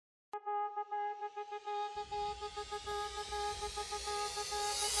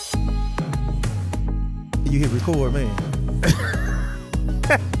You hit record, man.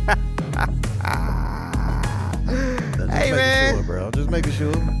 Hey, man. Sure, bro. Just making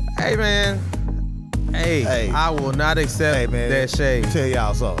sure. Hey, man. Hey, I will not accept that shade. Tell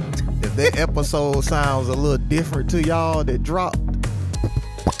y'all something. If that episode sounds a little different to y'all that dropped,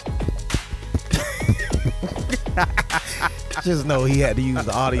 just know he had to use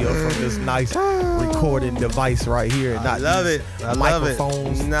the audio from this nice recording device right here and not love use it. I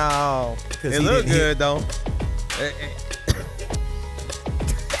microphones. love it. No, it he look didn't good though.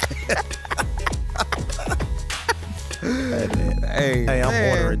 Hey,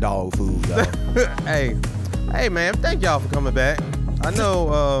 I'm ordering dog food, y'all. hey, man. Thank y'all for coming back. I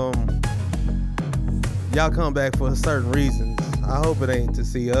know y'all come back for certain reasons. I hope it ain't to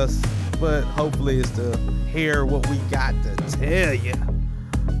see us, but hopefully it's to hear what we got to tell you.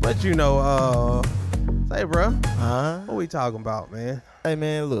 But you know, say, bro, what we talking about, man? Hey,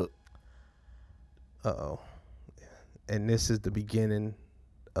 man, look. Uh-oh. And this is the beginning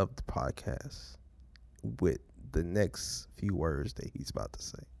of the podcast with the next few words that he's about to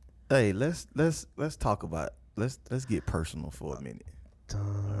say. Hey, let's talk about let's get personal for a minute. All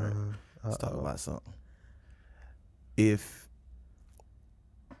right. Let's talk about something. If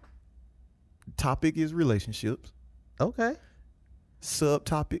topic is relationships, okay.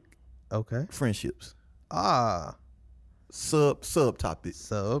 Subtopic, okay. Friendships.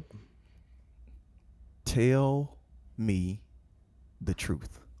 Subtopic. Tell me the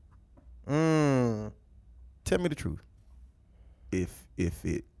truth. Tell me the truth. If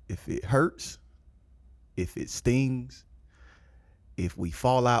it hurts, if it stings, if we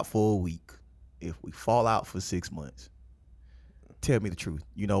fall out for a week, if we fall out for 6 months, tell me the truth.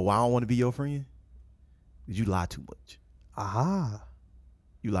 You know why I don't want to be your friend? Because you lie too much.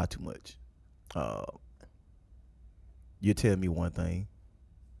 You lie too much. You tell me one thing,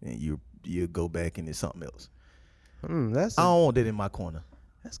 and you go back and it's something else. I don't want that in my corner.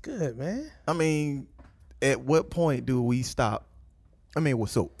 That's good, man. I mean, at what point do we stop? I mean,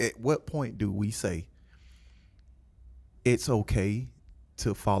 at what point do we say it's okay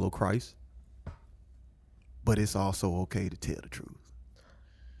to follow Christ, but it's also okay to tell the truth?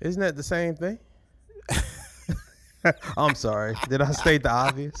 Isn't that the same thing? I'm sorry. Did I state the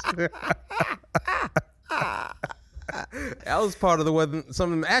obvious? That was part of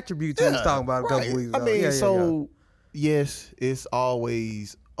some of them attributes we was talking about a couple weeks ago. I mean, yes, it's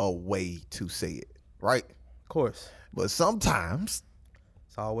always a way to say it, right? Of course. But sometimes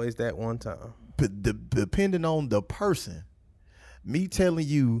it's always that one time. Depending on the person, me telling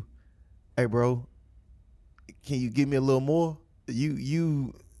you, hey, bro, can you give me a little more?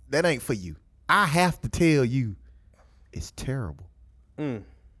 You that ain't for you. I have to tell you, it's terrible. In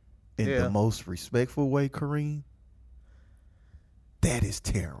the most respectful way, Kareem, that is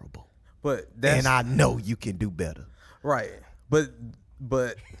terrible. And I know you can do better. Right. But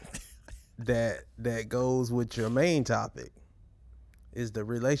that goes with your main topic is the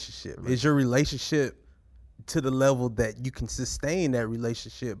relationship. Right. Is your relationship to the level that you can sustain that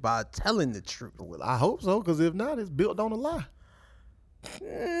relationship by telling the truth? Well, I hope so, because if not, it's built on a lie.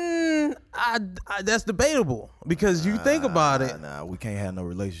 That's debatable, because you think about it. We can't have no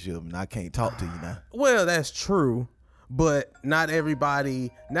relationship, and I can't talk to you now. Well, that's true, but not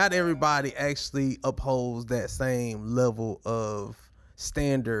everybody actually upholds that same level of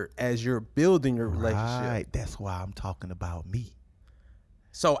standard as you're building your relationship. Right, that's why I'm talking about me.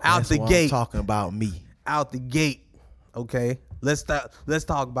 So I'm talking about me. Out the gate, okay. Let's talk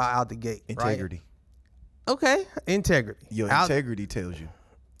about out the gate. Integrity. Right? Okay, integrity. Your integrity tells you.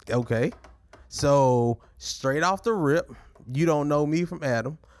 Okay, so straight off the rip, you don't know me from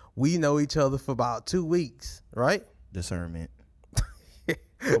Adam. We know each other for about 2 weeks, right? Discernment.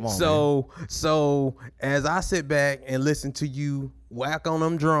 Come on, so as I sit back and listen to you whack on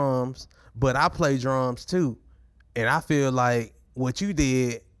them drums, but I play drums too, and I feel like what you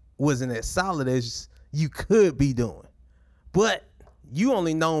did wasn't as solid as you could be doing. But you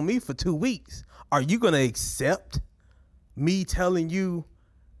only known me for 2 weeks. Are you gonna accept me telling you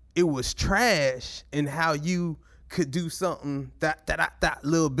it was trash and how you could do something that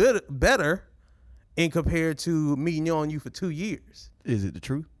little bit better in compared to me knowing you for 2 years? Is it the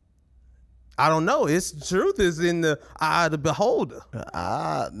truth? I don't know. The truth is in the eye of the beholder.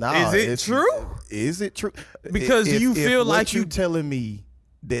 No. Is it true? Is it true? Because you feel like you telling me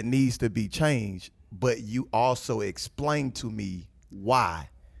that needs to be changed, but you also explain to me why,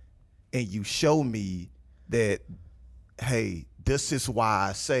 and you show me that, hey, this is why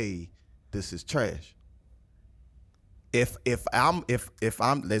I say this is trash. If I'm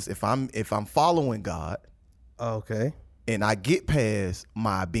following God, okay, and I get past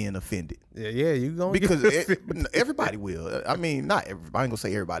my being offended. Yeah, you gonna Because get everybody will. I mean, not everybody. I ain't gonna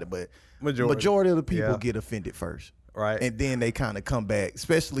say everybody, but Majority. majority of the people Yeah. get offended first. right. And then they kind of come back,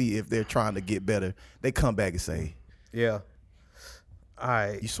 especially if they're trying to get better. They come back and say, Yeah. All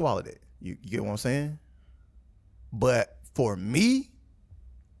right. you swallowed it. You get what I'm saying? But for me,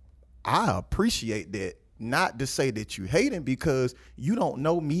 I appreciate that. Not to say that you hate him, because you don't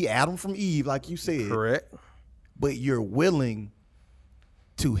know me, Adam from Eve, like you said. Correct. But you're willing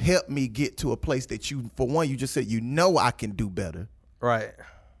to help me get to a place that you, for one, you just said, I can do better. Right.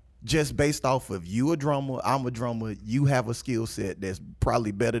 Just based off of you a drummer, I'm a drummer, you have a skill set that's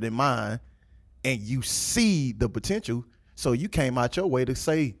probably better than mine, and you see the potential. So you came out your way to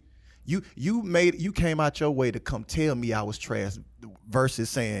say, you came out your way to come tell me I was trash versus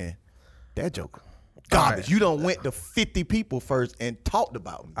saying, that joke garbage. Right. You done went to 50 people first and talked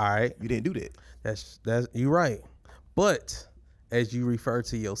about me. All right. You didn't do that. That's you right. But as you refer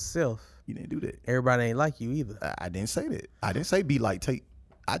to yourself, You didn't do that. everybody ain't like you either. I didn't say that. I didn't say be like Tate.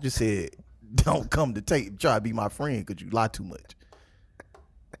 I just said don't come to Tate try to be my friend because you lie too much.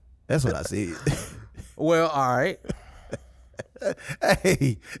 That's what I said. Well, all right.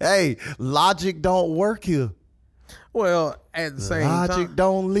 Hey, logic don't work here. Well, at the same Logic time,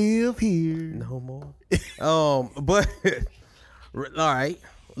 don't live here. no more. But all right,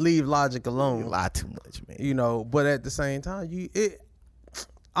 leave logic You alone. lie too much, man. You know, but at the same time,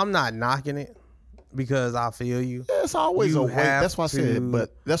 I'm not knocking it because I feel you. It's always You a way. have That's why I said.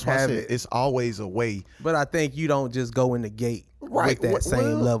 But that's why I have said it. it's always a way. But I think you don't just go in the gate with that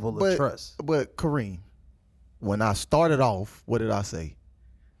same level of trust. But Kareem, when I started off, what did I say?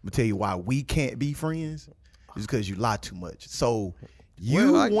 I'm gonna tell you why we can't be friends. Is because you lie too much. So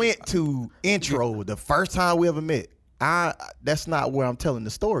you went to intro the first time we ever met. That's not where I'm telling the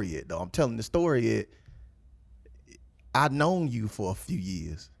story yet, though. I'm telling the story yet. I've known you for a few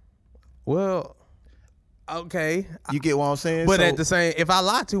years. Well, okay. You get what I'm saying? But So- at the same, if I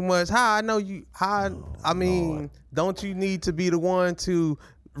lie too much, how I know you? I mean, don't you need to be the one to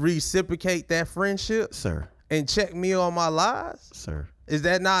reciprocate that friendship sir, and check me on my lies? sir, Is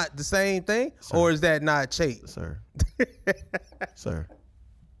that not the same thing, or is that not Chase? sir, sir,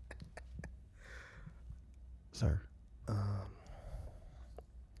 sir.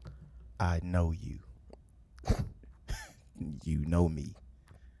 I know you. You know me.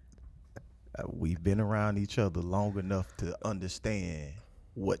 We've been around each other long enough to understand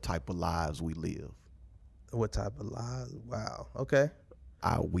what type of lives we live. What type of lies? Wow. Okay.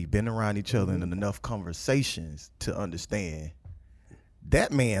 We've been around each other in enough conversations to understand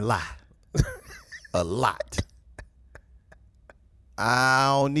that man lie a lot. I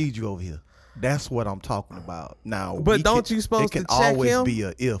don't need you over here. That's what I'm talking about. Now, But don't you supposed it can to check always him? be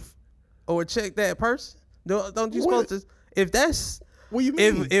a if. Or check that person? Don't you What? supposed to? If that's What you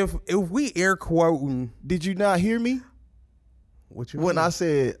mean? if we air quoting, Did you not hear me what you when mean? I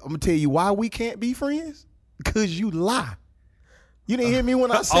said I'm gonna tell you why we can't be friends? Because you lie. You didn't hear me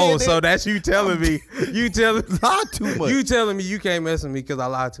when I said Oh, that? so that's you telling me. You telling lie too much. You telling me you can't mess with me because I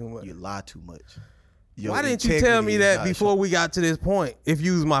lie too much. You lie too much. Your Why didn't you tell me integrity is that not before we got to this point? If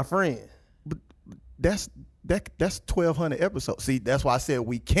you was my friend, That's 1,200 episodes. See, that's why I said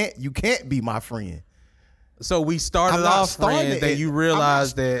you can't be my friend. so we started I'm not off starting friends, it. then you I'm not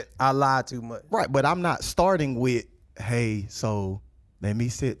realized that I lied too much. Right, but I'm not starting with, hey, so let me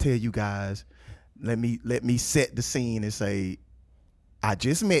tell you guys, let me set the scene and say, I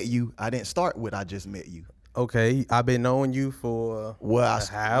just met you. I didn't start with I just met you. Okay, I've been knowing you for Well,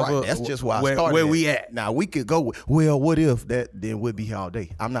 however- that's just where I where- started. where we at? Now we could go with, well, what if that? Then we'll be here all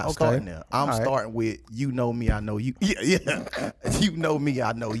day. I'm not Okay. starting there. I'm All right. starting with you know me, I know you. Yeah. You know me,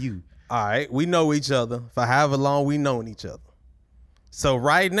 I know you. All right, we know each other for however long we known each other. So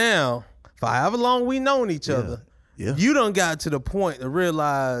right now, for however long we known each other, Yeah. you done got to the point to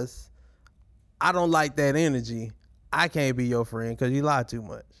realize I don't like that energy. I can't be your friend because you lie too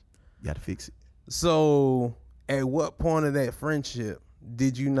much. You got to fix it. So at what point of that friendship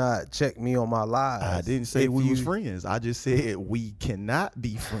did you not check me on my lies? I didn't say If we was you- friends. I just said we cannot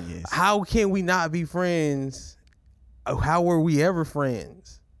be friends. How can we not be friends? How were we ever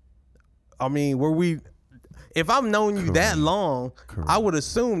friends? I mean, were we? If I've known you that long, I would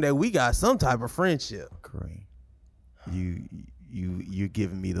assume that we got some type of friendship. Kareem, you're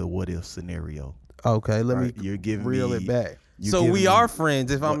giving me the what if scenario. Okay, let Right, me you're giving reel me- it back. you So giving we me- are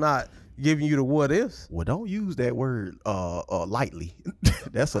friends if I'm not giving you the what ifs. Well, don't use that word lightly. You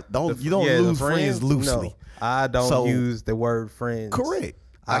don't Yeah, the lose friends loosely. No, I don't So- use the word friends. Correct.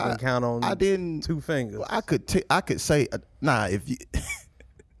 I can count on I didn't. 2 fingers. I could say if you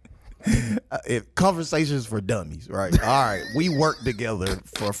If conversations for dummies, right? All right, we worked together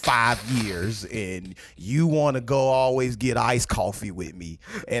for 5 years, and you want to go always get iced coffee with me,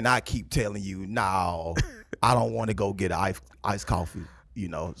 and I keep telling you, no, I don't want to go get iced coffee. You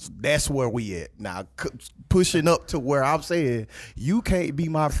know, that's where we at now. Pushing up to where I'm saying you can't be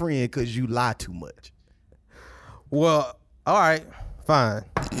my friend because you lie too much. Well, all right, fine.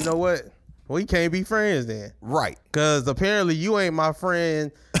 You know what? We can't be friends then. Right. Because apparently you ain't my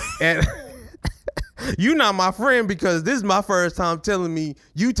friend. And you not my friend because this is my first time telling me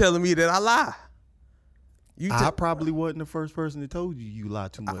that I lie. I probably wasn't the first person that told you lie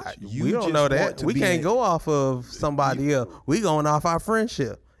too much. We don't know that. We can't go off of somebody else. We going off our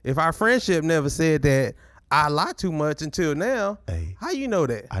friendship. If our friendship never said that I lie too much until now, hey, how you know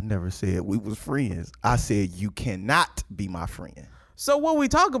that? I never said we was friends. I said you cannot be my friend. So what we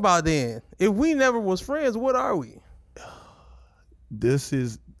talk about then? If we never was friends, what are we? This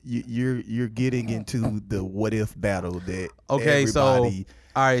is you're getting into the what if battle that okay. Everybody,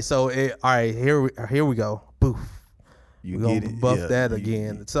 all right. Here we go. Boof. You we're gonna buff that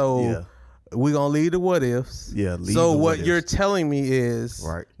again. So we're gonna leave the what ifs. Yeah. So what you're telling me is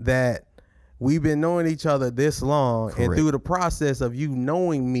that we've been knowing each other this long, correct, and through the process of you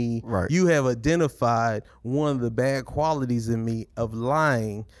knowing me, you have identified one of the bad qualities in me of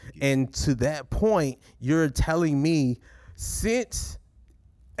lying. And to that point, you're telling me since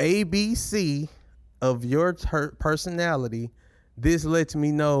ABC of your personality, this lets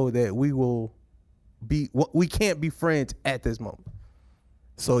me know that we can't be friends at this moment.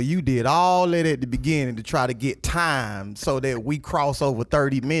 So you did all that at the beginning to try to get time so that we cross over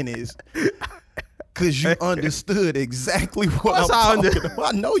 30 minutes because you understood exactly what I'm talking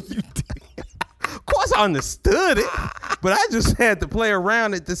about. I know you did. Of course I understood it, but I just had to play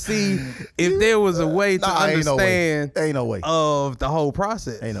around it to see if there was a way to understand ain't no way of the whole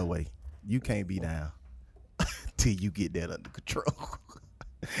process. Ain't no way. You can't be down till you get that under control.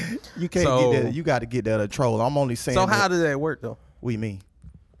 You can't get that. You got to get that under control. I'm only saying. So how does that work though? What do you mean?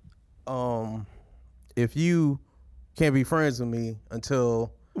 If you can't be friends with me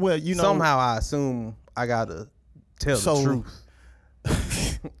until somehow I assume I gotta tell the truth.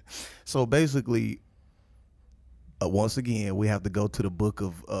 So basically, once again, we have to go to the book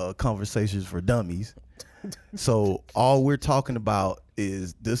of Conversations for Dummies. So all we're talking about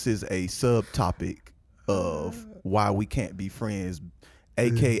is this is a subtopic of why we can't be friends,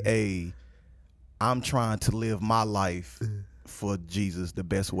 aka I'm trying to live my life for Jesus the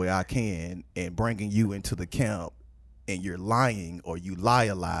best way I can, and bringing you into the camp and you're lying or you lie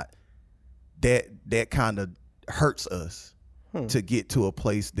a lot, that kind of hurts us to get to a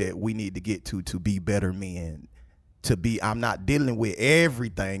place that we need to get to be better men. I'm not dealing with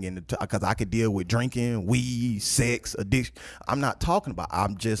everything because I could deal with drinking, weed, sex, addiction. I'm not talking about.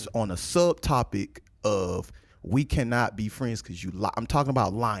 I'm just on a subtopic of we cannot be friends because you lie. I'm talking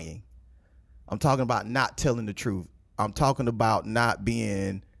about lying. I'm talking about not telling the truth. I'm talking about not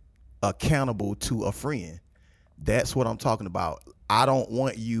being accountable to a friend. That's what I'm talking about. I don't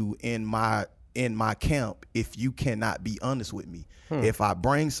want you in my camp if you cannot be honest with me. If I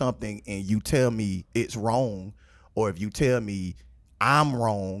bring something and you tell me it's wrong, or if you tell me I'm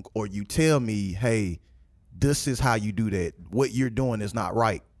wrong, or you tell me, hey, this is how you do that, what you're doing is not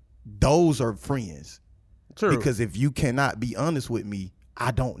right, those are friends. True. Because if you cannot be honest with me,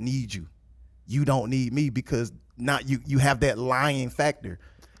 I don't need you. You don't need me because not you have that lying factor.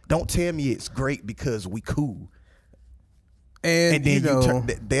 Don't tell me it's great because we cool. And then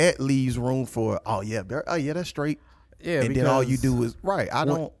that leaves room for that's straight. Yeah, and then all you do is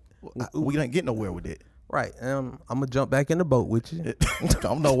we don't get nowhere with it. Right. I'm gonna jump back in the boat with you. I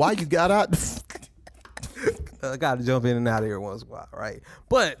don't know why you got out. I got to jump in and out of here once in a while, right?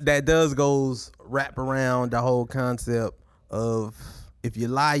 But that does wrap around the whole concept of if you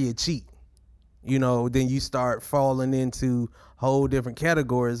lie, you cheat. Then you start falling into whole different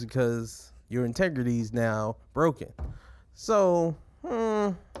categories because your integrity is now broken. So,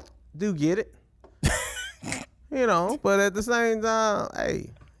 do get it. But at the same time,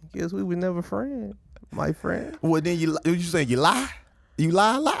 hey, I guess we were never friends, my friend. Well, then you saying you lie? You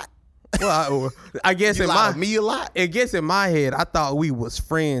lie a lot? Well, I guess you lie to me a lot. It gets in my head. I thought we was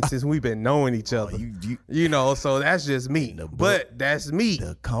friends since we've been knowing each other. So that's just me. But that's me.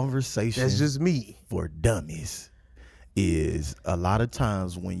 The conversation. That's just me. For dummies is a lot of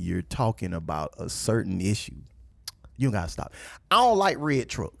times when you're talking about a certain issue, you gotta stop. I don't like red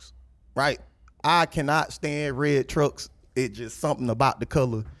trucks, right? I cannot stand red trucks. It's just something about the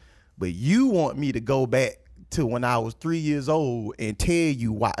color. But you want me to go back to when I was 3 years old and tell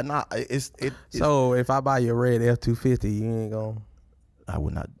you why? So if I buy you a red F-250, you ain't gonna. I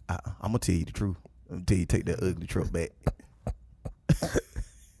would not. I'm gonna tell you the truth. I'm gonna tell you take that ugly truck back.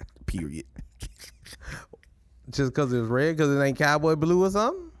 Period. Just because it was red, because it ain't cowboy blue or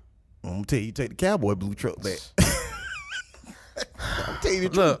something? I'm gonna tell you take the cowboy blue truck back. I'm tell you the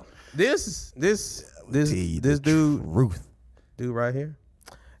truth. Look, this dude, Ruth. dude right here,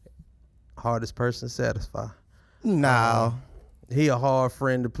 hardest person to satisfy. No. He a hard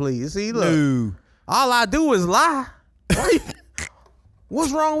friend to please. See, look, No. all I do is lie.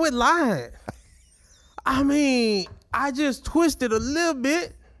 What's wrong with lying? I mean, I just twisted a little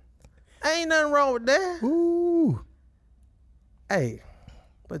bit. Ain't nothing wrong with that. Ooh. Hey,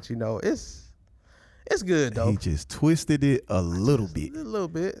 but you know, it's good though. He just twisted it a little bit. A little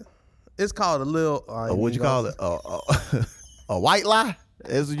bit. It's called a little. What you call it? A white lie?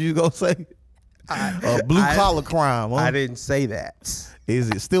 That's what you gonna say? A blue collar crime, huh? I didn't say that. Is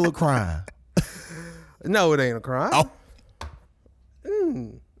it still a crime? No, it ain't a crime. Oh.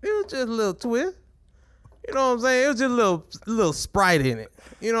 It was just a little twist. You know what I'm saying? It was just a little Sprite in it.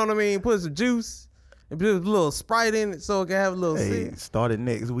 You know what I mean? Put some juice and put a little Sprite in it so it can have a little Hey, sip. starting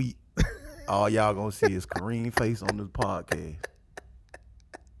next week, all y'all gonna see is Kareem face on this podcast.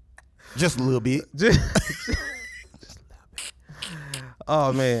 Just a little bit. Just a little bit.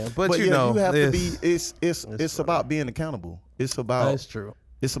 Oh man, but you yeah, know, you have to be. It's about being accountable. It's about. That's true.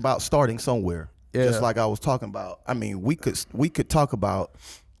 It's about starting somewhere. Yeah. Just like I was talking about. I mean, we could talk about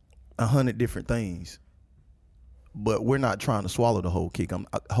 100 different things, but we're not trying to swallow the whole cake.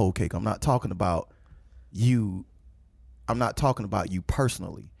 I'm not talking about you. I'm not talking about you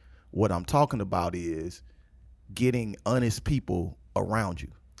personally. What I'm talking about is getting honest people around you.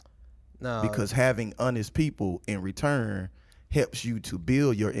 No, Because having honest people in return helps you to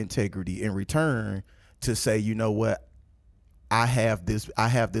build your integrity in return to say, you know what, I have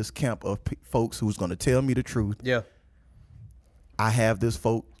this camp of folks who's going to tell me the truth. yeah, I have this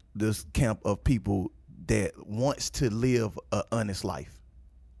camp of people that wants to live an honest life.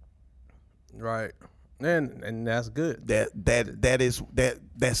 right, and that's good. That's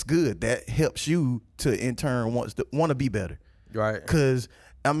good. That helps you to in turn want to be better. Right, Cause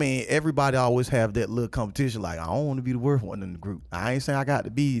I mean, everybody always have that little competition. Like, I don't want to be the worst one in the group. I ain't saying I got to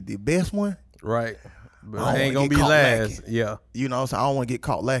be the best one. right. But I I ain't don't gonna wanna be get caught last. lacking. Yeah, You know what I'm saying? I don't want to get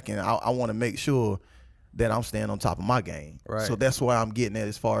caught lacking. I want to make sure that I'm staying on top of my game. Right. So that's where I'm getting at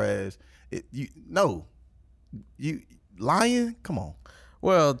as far as you lying. Come on.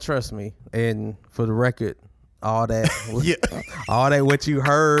 well, trust me, and for the record, all that, Yeah. all that what you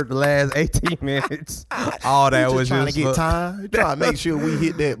heard the last 18 minutes, all that You was trying just to get for- time. Trying to make sure we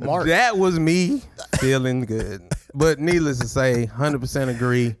hit that mark. That was me feeling good. But needless to say, 100%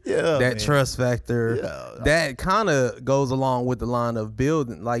 agree. Yeah, that man. trust factor, Yeah. that kind of goes along with the line of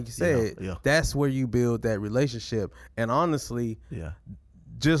building. Like you said, yeah. that's where you build that relationship. And honestly, Yeah.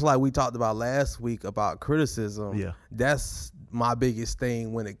 just like we talked about last week about criticism, Yeah. that's my biggest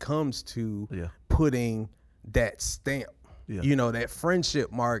thing when it comes to Yeah. putting that stamp. Yeah. You know, that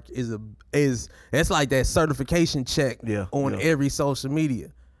friendship mark is it's like that certification check Yeah, on yeah. every social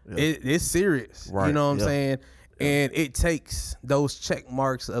media. Yeah. It's serious. You Right, know what I'm yeah. saying? And it takes those check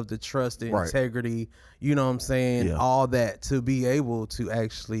marks of the trust and Right. integrity, you know what I'm saying? Yeah. All that to be able to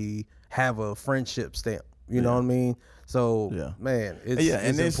actually have a friendship stamp. You know Yeah. what I mean? So, Yeah. man, it's, Yeah,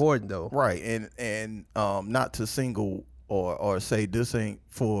 and it's important though. Right. And not to single or say this ain't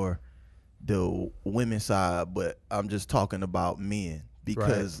for the women's side, but I'm just talking about men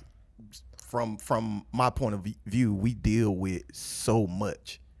because from my point of view, we deal with so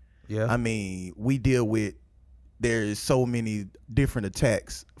much. Yeah. I mean, we deal with there is so many different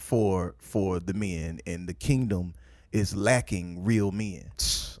attacks for the men, and the kingdom is lacking real men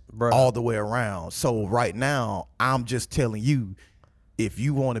Bruh. all the way around. So right now, I'm just telling you, if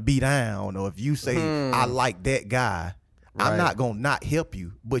you want to be down, or if you say I like that guy, I'm Right. not gonna not help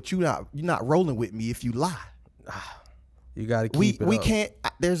you. But you're not rolling with me if you lie. You got to keep We it we up. can't.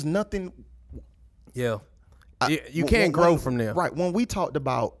 There's nothing. Yeah. You when- can't grow when- from there. Right. When we talked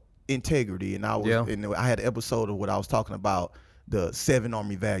about integrity, and I had an episode of what I was talking about the 7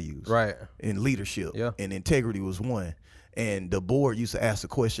 Army values. Right. In leadership. Yeah. And integrity was one. And the board used to ask the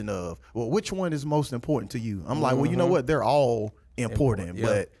question of, well, which one is most important to you? I'm like, well, you know what? They're all important. Yeah.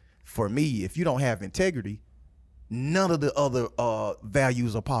 But for me, if you don't have integrity, none of the other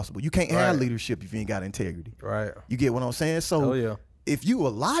values are possible. You can't have Right. leadership if you ain't got integrity. Right. You get what I'm saying? So Oh yeah. if you a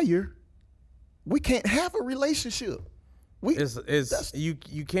liar, we can't have a relationship. It's you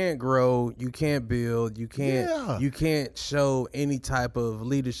can't grow, you can't build, you can't show any type of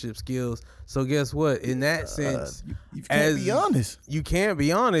leadership skills. So guess what? In that sense, you can't be honest. You can't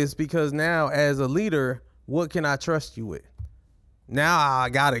be honest because now as a leader, what can I trust you with? Now I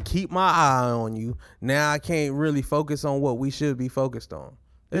gotta keep my eye on you. Now I can't really focus on what we should be focused on.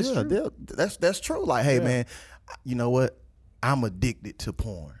 That's true. That's true. Like, hey, Yeah. man, you know what? I'm addicted to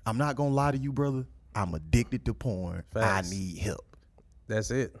porn. I'm not gonna lie to you, brother. I'm addicted to porn. Facts. I need help.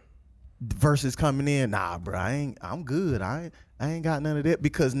 That's it. Versus coming in, nah, bro, I'm good. I ain't got none of that.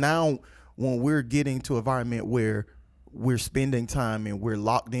 Because now when we're getting to an environment where we're spending time and we're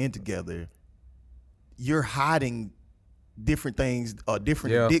locked in together, you're hiding different things,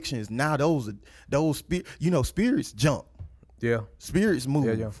 different addictions. Now spirits jump. Yeah. Spirits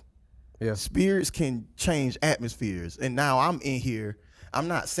move. Yeah. Spirits can change atmospheres. And now I'm in here. I'm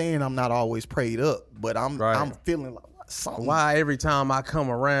not saying I'm not always prayed up, but I'm feeling like something. Why every time I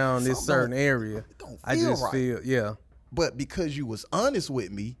come around this certain area, I just right. feel But because you was honest with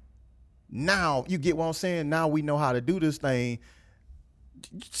me, now you get what I'm saying. Now we know how to do this thing.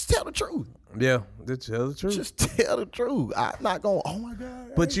 Just tell the truth. Yeah, tell the truth. Just tell the truth. I'm not going, oh my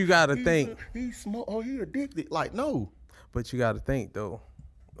God. But you gotta think. He smoke. Oh, he addicted. Like, no. But you gotta think though.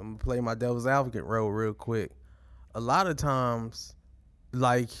 I'm gonna play my devil's advocate role real quick. A lot of times,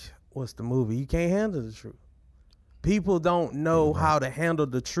 like, what's the movie? You can't handle the truth. People don't know how to handle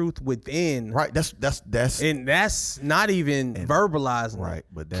the truth within. Right. That's And that's not even verbalizing. Right.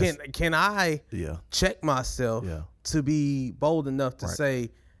 But that's, Can I check myself to be bold enough to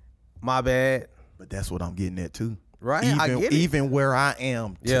say, my bad? But that's what I'm getting at too. Right. I get it. Even where I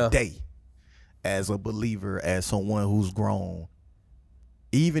am today, as a believer, as someone who's grown,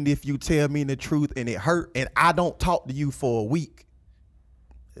 even if you tell me the truth and it hurt and I don't talk to you for a week,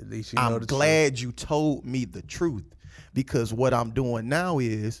 at least you know I'm glad you told me the truth, because what I'm doing now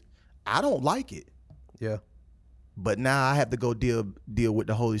is I don't like it. Yeah. But now I have to go deal with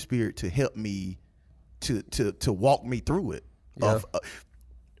the Holy Spirit to help me to walk me through it. Yeah.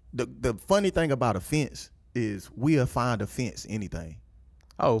 The funny thing about offense is we'll find offense anything.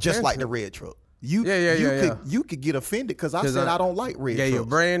 Oh, just like the red truck. You could get offended because I said I don't like red trucks. Yeah, your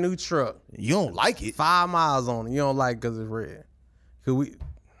brand new truck. You don't like it. 5 miles on it. You don't like it because it's red.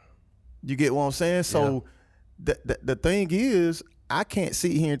 You get what I'm saying? So the thing is, I can't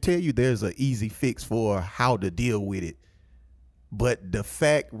sit here and tell you there's an easy fix for how to deal with it. But the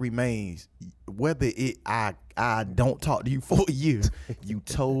fact remains, whether I don't talk to you for a year, you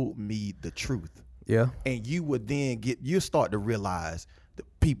told me the truth. Yeah. And you would then you'll start to realize the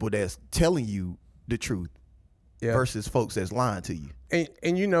people that's telling you the truth versus folks that's lying to you.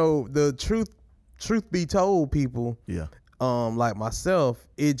 And you know, the truth be told, people. Yeah. Like myself,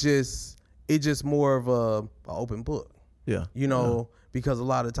 it just more of a open book. Yeah. You know, because a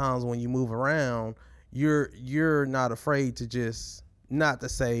lot of times when you move around, you're not afraid to just, not to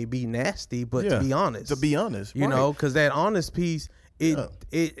say be nasty, but to be honest. To be honest. You know, because that honest piece,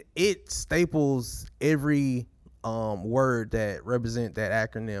 it staples every word that represent that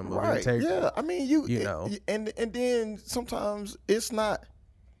acronym of integrity. Yeah. I mean, you know, and then sometimes it's not.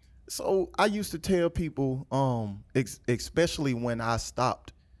 So I used to tell people, especially when I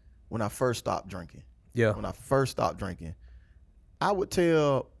first stopped drinking. Yeah. When I first stopped drinking, I would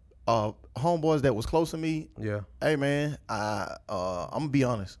tell homeboys that was close to me. Yeah. Hey man, I'm gonna be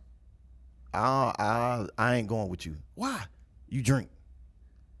honest. I ain't going with you. Why? You drink.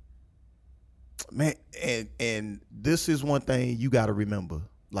 Man, and this is one thing you got to remember.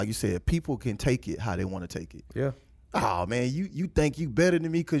 Like you said, people can take it how they want to take it. Yeah. Oh man, you think you better than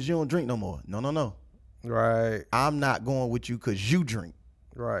me because you don't drink no more. No. Right. I'm not going with you because you drink.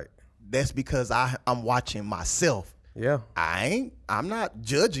 Right. That's because I'm watching myself. Yeah. I'm not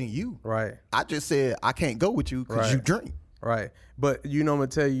judging you. Right. I just said I can't go with you because you drink. Right. But you know, I'm gonna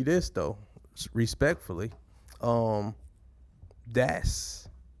tell you this though, respectfully, that's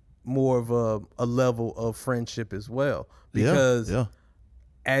more of a level of friendship as well. Because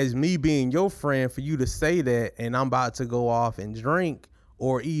as me being your friend, for you to say that and I'm about to go off and drink,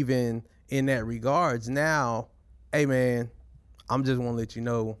 or even in that regards, now, hey man, I'm just want to let you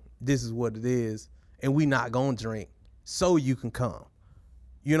know this is what it is, and we not gonna drink so you can come.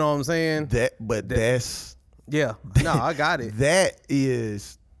 You know what I'm saying? That's no, I got it. That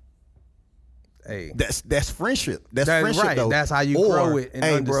is, hey, that's friendship. That's friendship right. though. That's how you grow it and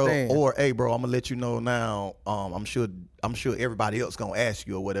understand. Bro, hey bro, I'm gonna let you know now. I'm sure everybody else gonna ask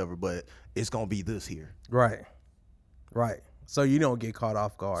you or whatever, but it's gonna be this here. Right. So you don't get caught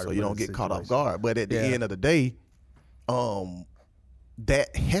off guard. But at the end of the day,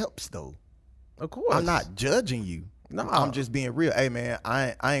 that helps though. Of course. I'm not judging you. No. I'm just being real. Hey man,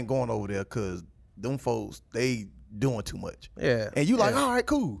 I ain't going over there because them folks, they doing too much. Yeah. And you like, all right,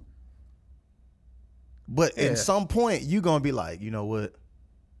 cool. But at some point, you gonna be like, you know what?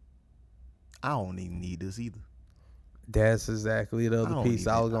 I don't even need this either. That's exactly the other piece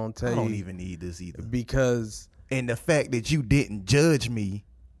I was gonna tell you. I don't even need this either. Because and the fact that you didn't judge me,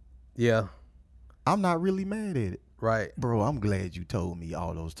 yeah, I'm not really mad at it. right, Bro, I'm glad you told me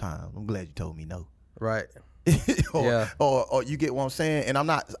all those times. I'm glad you told me no. right. or you get what I'm saying? And I'm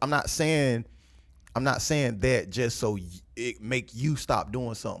not saying that just so it make you stop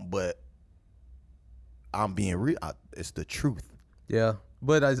doing something, but I'm being real. It's the truth. Yeah,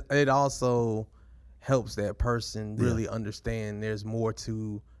 but it also helps that person really understand there's more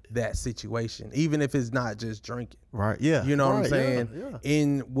to that situation, even if it's not just drinking. Right. Yeah. You know what I'm saying? Yeah.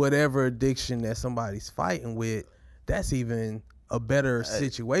 In whatever addiction that somebody's fighting with, that's even a better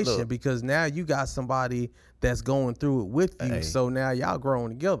situation look, because now you got somebody that's going through it with you. So now y'all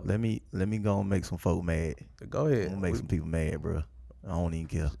growing together. Let me go and make some folk mad. Go ahead. I'm gonna make some people mad, bro. I don't even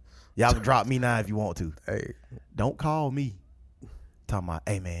care. Y'all can drop me now if you want to. Hey, don't call me. Talking about,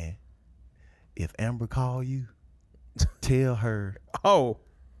 hey man, if Amber call you, tell her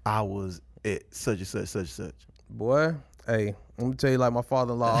I was at such and such, such and such. Boy, hey, I'm gonna tell you like my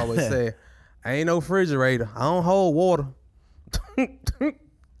father-in-law always said, I ain't no refrigerator. I don't hold water.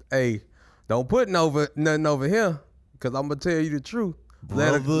 Hey, don't put nothing over here, cause I'm gonna tell you the truth.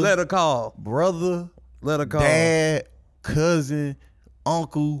 Let her call. Brother, let her call. Dad, cousin,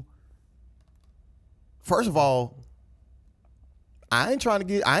 uncle. First of all, I ain't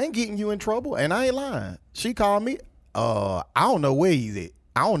getting you in trouble, and I ain't lying. She called me. I don't know where he's at.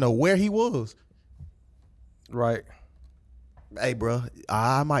 I don't know where he was. Right. Hey, bro,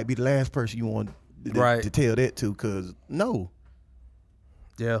 I might be the last person you want to tell that to, cause no.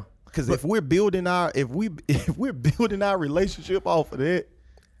 Yeah. Because if we're building our relationship off of that,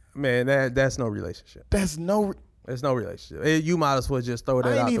 man, that's no relationship. There's no relationship. You might as well just throw that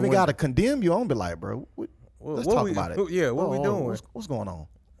out. I ain't even gotta condemn you. I'm be like, bro, let's talk about it. Yeah, what we doing? What's going on?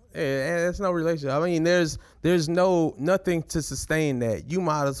 Yeah, that's no relationship. I mean, there's nothing to sustain that. You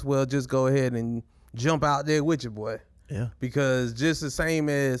might as well just go ahead and jump out there with your boy. Yeah. Because just the same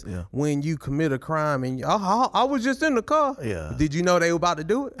as when you commit a crime and I was just in the car. Yeah. Did you know they were about to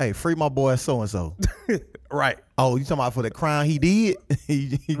do it? Hey, free my boy so and so. Right. Oh, you talking about for the crime he did?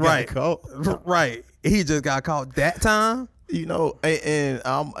 he got caught. Right. He just got caught that time. You know,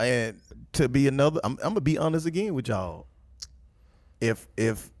 and to be another, I'm gonna be honest again with y'all. If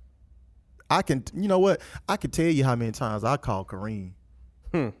I can, you know what? I can tell you how many times I called Kareem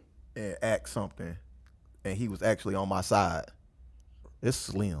and asked something, and he was actually on my side. It's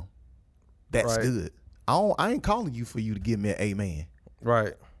slim. That's good. I ain't calling you for you to give me an amen.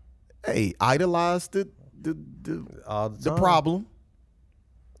 Right. Hey, idolize the problem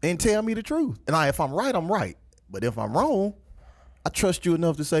and tell me the truth. And if I'm right, I'm right. But if I'm wrong, I trust you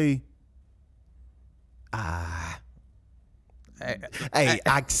enough to say, hey,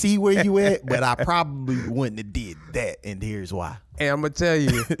 I see where you at, but I probably wouldn't have did that, and here's why. And I'm gonna tell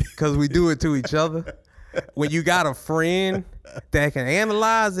you, because we do it to each other. When you got a friend that can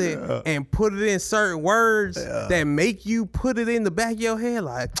analyze it and put it in certain words that make you put it in the back of your head,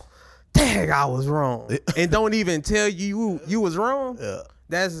 like, dang, I was wrong, and don't even tell you was wrong.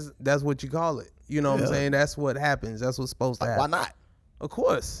 That's what you call it. You know what I'm saying? That's what happens. That's what's supposed to happen. Why not? Of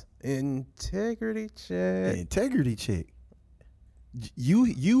course, integrity check. Integrity check.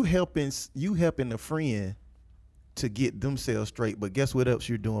 You helping a friend to get themselves straight, but guess what else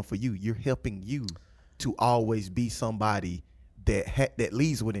you're doing for you? You're helping you to always be somebody that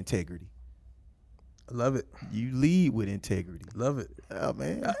leads with integrity. I love it. You lead with integrity. Love it. Oh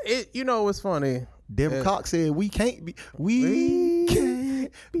man. You know what's funny? Devin Cox said we can't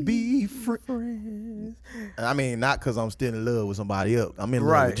be friends. I mean, not because I'm still in love with somebody else. I'm in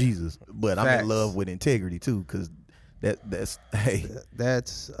love with Jesus, but I'm in love with integrity too, because that's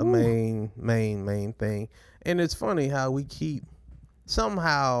a main thing. And it's funny how we keep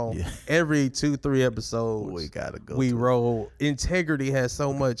somehow every 2-3 episodes we roll. Integrity has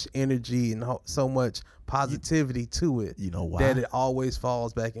so much energy and so much positivity to it. You know why? That it always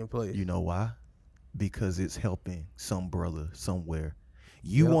falls back in place. You know why? Because it's helping some brother somewhere.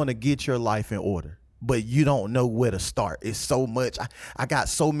 You want to get your life in order, but you don't know where to start. It's so much. I got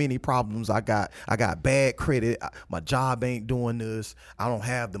so many problems. I got bad credit. My job ain't doing this. I don't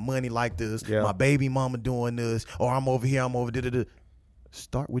have the money like this. My baby mama doing this, or I'm over here. I'm over there.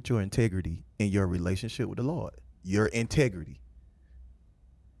 Start with your integrity in your relationship with the Lord. Your integrity.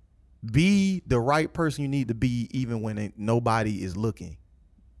 Be the right person you need to be, even when nobody is looking.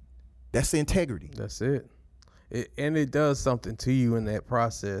 That's integrity. That's it. And it does something to you in that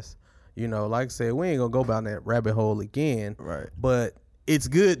process. You know, like I said, we ain't gonna go down that rabbit hole again. Right. But it's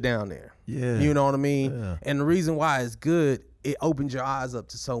good down there. Yeah. You know what I mean? Yeah. And the reason why it's good, it opens your eyes up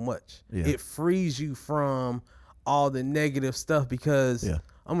to so much. Yeah. It frees you from all the negative stuff because Yeah.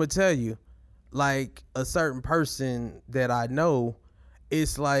 I'm gonna tell you, like a certain person that I know,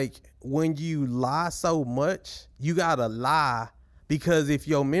 it's like when you lie so much, you gotta lie because if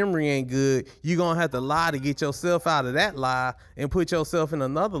your memory ain't good, you gonna have to lie to get yourself out of that lie and put yourself in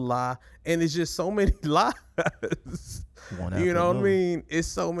another lie. And it's just so many lies. One You after know what I another. mean? It's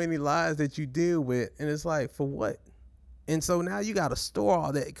so many lies that you deal with, and it's like, for what? And so now you got to store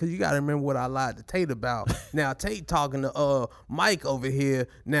all that because you got to remember what I lied to Tate about. Now Tate talking to Mike over here.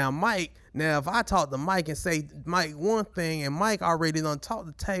 Now if I talk to Mike and say Mike one thing and Mike already done talk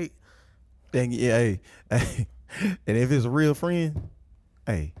to Tate, Then yeah, hey, and if it's a real friend,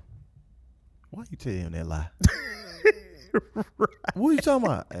 hey, why you tell him that lie? What are you talking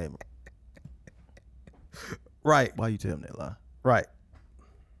about? Hey, right, why you tell him that lie? right.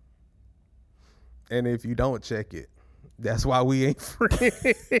 And if you don't check it, that's why we ain't friends.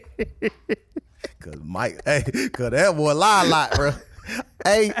 Cause Mike, hey, cause that boy lie a lot, bro.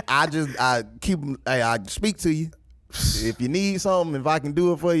 Hey, I speak to you. If you need something, if I can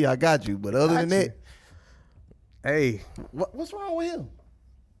do it for you, I got you. But other than Got you. that, Hey, what's wrong with him?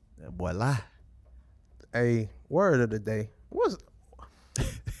 That boy lie. hey, word of the day.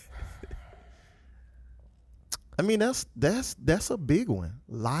 I mean, that's a big one.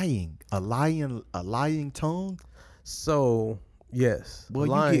 A lying tongue. So yes, Boy,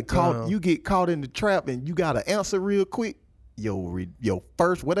 lying you get caught in the trap, and you gotta answer real quick. Your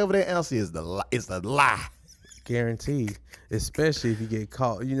first whatever that answer is, it's a lie. Guaranteed, especially if you get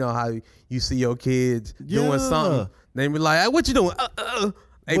caught. You know how you see your kids Yeah. doing something, they be like, hey, "What you doing?"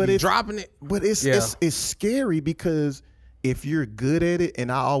 They But be if- dropping it. But it's scary because if you're good at it,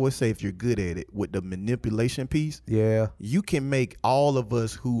 and I always say if you're good at it with the manipulation piece, Yeah, you can make all of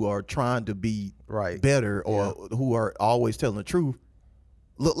us who are trying to be right. better or who are always telling the truth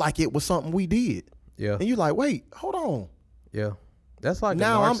look like it was something we did. Yeah, And you're like, wait, hold on. yeah. That's like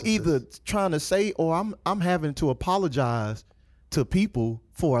Now a I'm narcissist. either trying to say or I'm having to apologize to people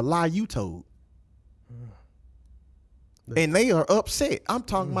for a lie you told. And they are upset. I'm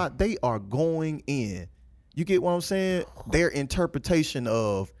talking about they are going in. You get what I'm saying? Their interpretation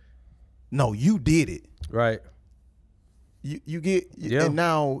of, no, you did it. right. You get, Yeah. and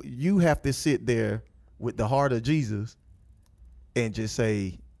now you have to sit there with the heart of Jesus and just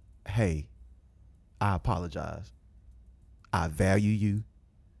say, hey, I apologize. I value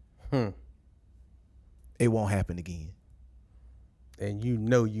you. It won't happen again. And you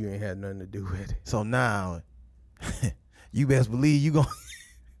know you ain't had nothing to do with it. So now, you best believe you gonna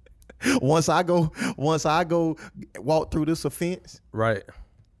once I go walk through this offense Right.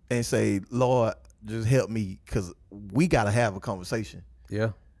 and say, Lord, just help me, because we gotta have a conversation.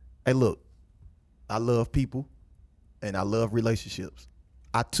 Yeah. Hey, look, I love people and I love relationships.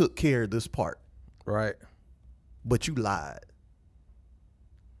 I took care of this part, Right. but you lied.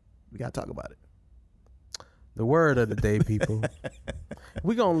 We gotta talk about it. The word of the day, people.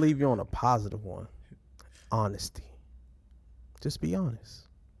 We're going to leave you on a positive one. Honesty. Just be honest.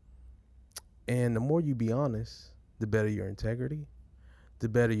 And the more you be honest, the better your integrity, the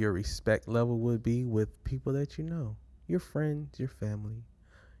better your respect level would be with people that you know. Your friends, your family,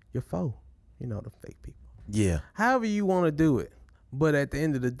 your foe. You know, the fake people. Yeah. However you want to do it. But at the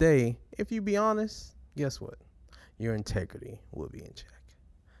end of the day, if you be honest, guess what? Your integrity will be in check.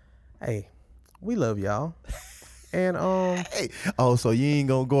 Hey, we love y'all. And Hey, oh, so you ain't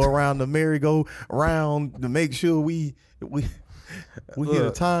gonna go around the merry-go-round to make sure we get a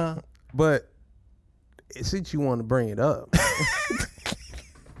Look. time? but since you want to bring it up,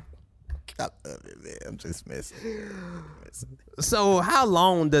 I love it, man. I'm just messing. so how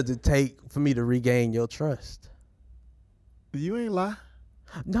long does it take for me to regain your trust? You ain't lie.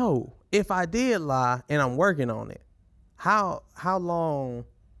 No, if I did lie and I'm working on it, how long,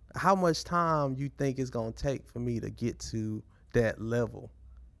 how much time you think it's gonna take for me to get to that level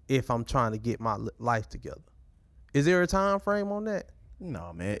if I'm trying to get my life together? Is there a time frame on that?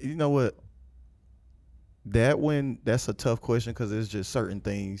 No, man. You know what? That's a tough question because there's just certain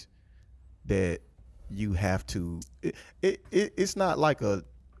things that you have to. It's not like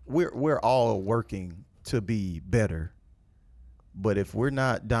we're all working to be better, but if we're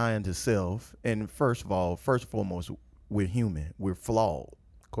not dying to self, and first and foremost, we're human, we're flawed.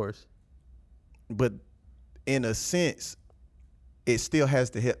 Of course. But in a sense, it still has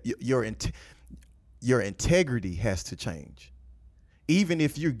to help your integrity has to change. Even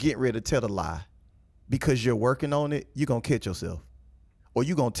if you're getting ready to tell a lie, because you're working on it, you're gonna catch yourself, or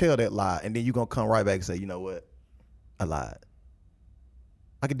you're gonna tell that lie, and then you're gonna come right back and say, you know what, I lied.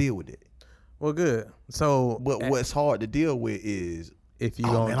 I can deal with it. Well, good. So, But what's hard to deal with is, if you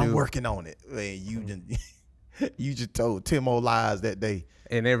oh gonna man, do, I'm working on it. Man, you didn't. You just told 10 more lies that day.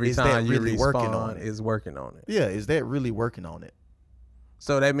 And every Is time that you really respond, working on it? is working on it. Yeah, is that really working on it?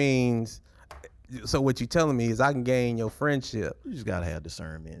 So that means, so what you telling me is I can gain your friendship You just gotta have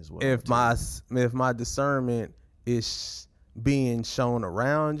discernment as well. if my discernment is being shown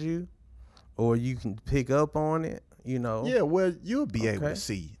around you, or you can pick up on it. You know. Yeah, well, you'll be able Okay. to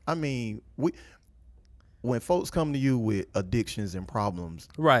see. I mean, when folks come to you with addictions and problems,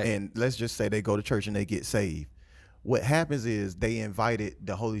 Right. and let's just say they go to church and they get saved, what happens is they invited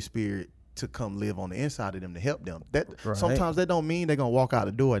the Holy Spirit to come live on the inside of them to help them. That Right. sometimes that don't mean they're gonna walk out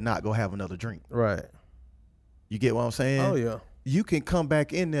the door and not go have another drink. Right. You get what I'm saying? Oh yeah. You can come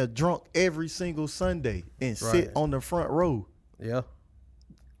back in there drunk every single Sunday and sit Right. on the front row. Yeah.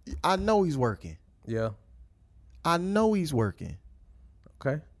 I know he's working. Yeah. I know he's working.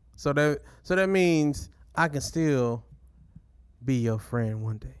 Okay. So that means I can still be your friend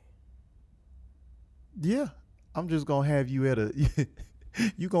one day. Yeah, I'm just gonna have you at a.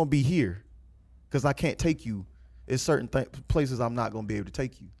 You gonna be here, cause I can't take you. It's certain places I'm not gonna be able to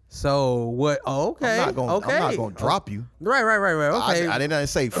take you. So what? Oh, okay. I'm not okay. gonna drop you. Right. Okay. I didn't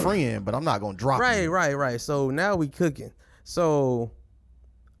say friend, but I'm not gonna drop you. Right. So now we cooking. So,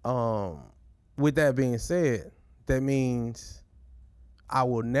 with that being said, that means I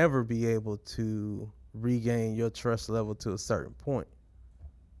will never be able to regain your trust level to a certain point.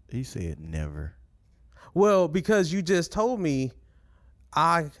 He said never. Well, because you just told me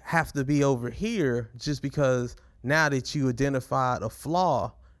I have to be over here just because now that you identified a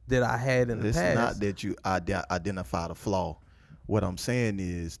flaw that I had in the It's past. not that you identified a flaw. What I'm saying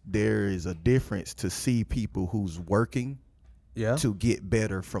is there is a difference to see people who's working Yeah. to get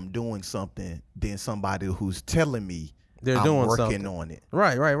better from doing something than somebody who's telling me They're I'm doing working something. on it.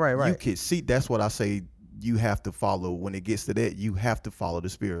 Right. You can see, that's what I say. You have to follow, when it gets to that, you have to follow the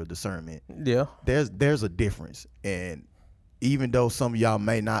spirit of discernment. Yeah. There's a difference. And even though some of y'all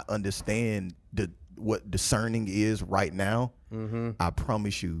may not understand what discerning is right now, I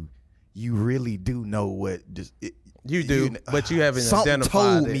promise you, you really do know what You do, but you haven't something identified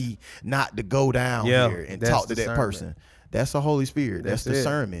told it. me not to go down Yeah, here and that's talk to that discernment. person. That's the Holy Spirit. That's That's it.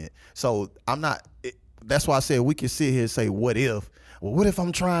 discernment. So I'm not. That's why I said we can sit here and say, "What if?" Well, what if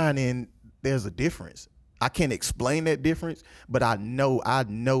I'm trying and there's a difference? I can't explain that difference, but I know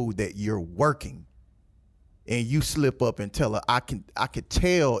that you're working, and you slip up and tell her, I could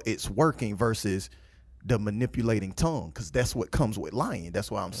tell it's working versus the manipulating tongue, because that's what comes with lying. That's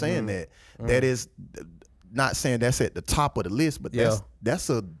why I'm saying that is not saying that's at the top of the list, but that's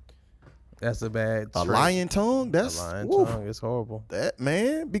a bad trait. lying tongue. That's A lying woof, tongue is horrible. that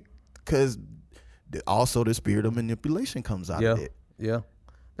man, because also the spirit of manipulation comes out Yeah. of it. Yeah.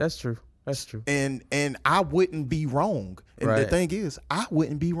 That's true. And I wouldn't be wrong. And the Right. thing is, I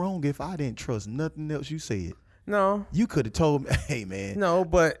wouldn't be wrong if I didn't trust nothing else you said. No. You could have told me, hey man, No,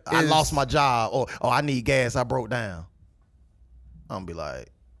 but I lost my job, or I need gas, I broke down. I'm gonna be like,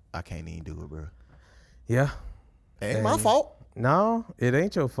 I can't even do it, bro. Yeah. Ain't my fault. No, it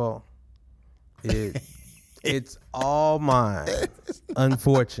ain't your fault. It's all mine,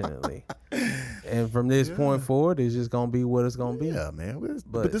 unfortunately. And from this point forward, it's just gonna be what it's gonna be. Yeah, man.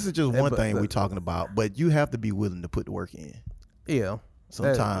 But this is just one thing we're talking about. But you have to be willing to put the work in. Yeah.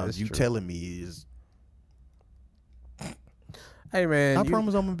 Sometimes that's you true. telling me is, Hey man, I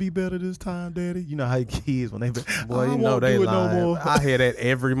promise I'm gonna be better this time, Daddy. You know how kids when they be, boy, I you know won't they do it no lying. more. I hear that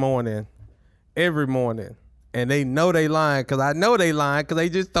every morning, and they know they lying because I know they lying because they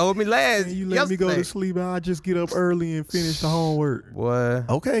just told me last. You let me go to yesterday. sleep, and I just get up early and finish the homework. Boy,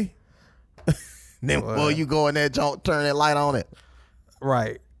 Okay. Then Boy. you go in that junk, turn that light on it.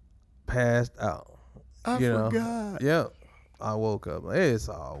 right, passed out. I You know. forgot. Yep. I woke up. It's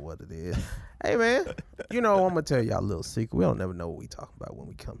all what it is. Hey man, I'm gonna tell y'all a little secret. We don't never know what we talk about when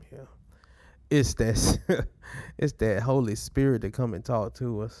we come here. It's that it's that Holy Spirit that come and talk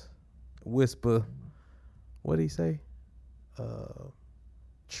to us. Whisper. What did he say?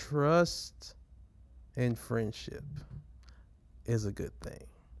 Trust and friendship is a good thing.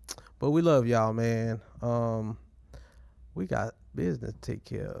 But we love y'all, man. We got business to take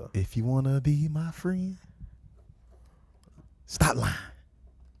care of. If you wanna be my friend, stop lying.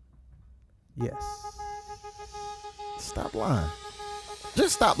 Yes. Stop lying.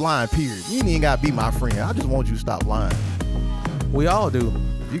 Just stop lying, period. You ain't even gotta be my friend. I just want you to stop lying. We all do.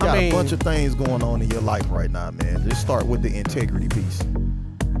 You got a bunch of things going on in your life right now, man. Just start with the integrity piece.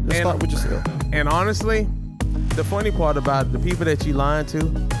 Just start with yourself. And honestly, the funny part about it, the people that you lying to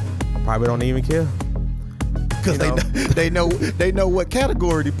probably don't even care. Because they know what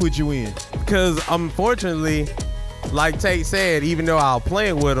category to put you in. Because unfortunately, like Tate said, even though I'll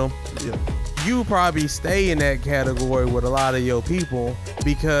play with them, Yeah. you probably stay in that category with a lot of your people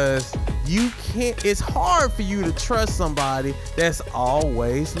because you can't, it's hard for you to trust somebody that's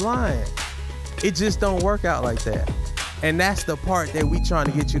always lying. It just don't work out like that. And that's the part that we trying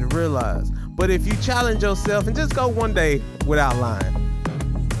to get you to realize. But if you challenge yourself and just go one day without lying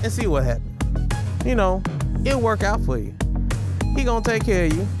and see what happens, you know, it'll work out for you. He gonna take care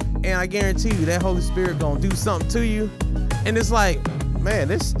of you. And I guarantee you that Holy Spirit gonna do something to you. And it's like, man,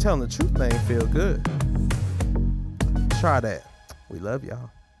 this telling the truth thing feel good. Try that. We love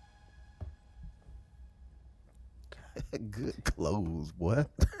y'all. Good clothes, boy.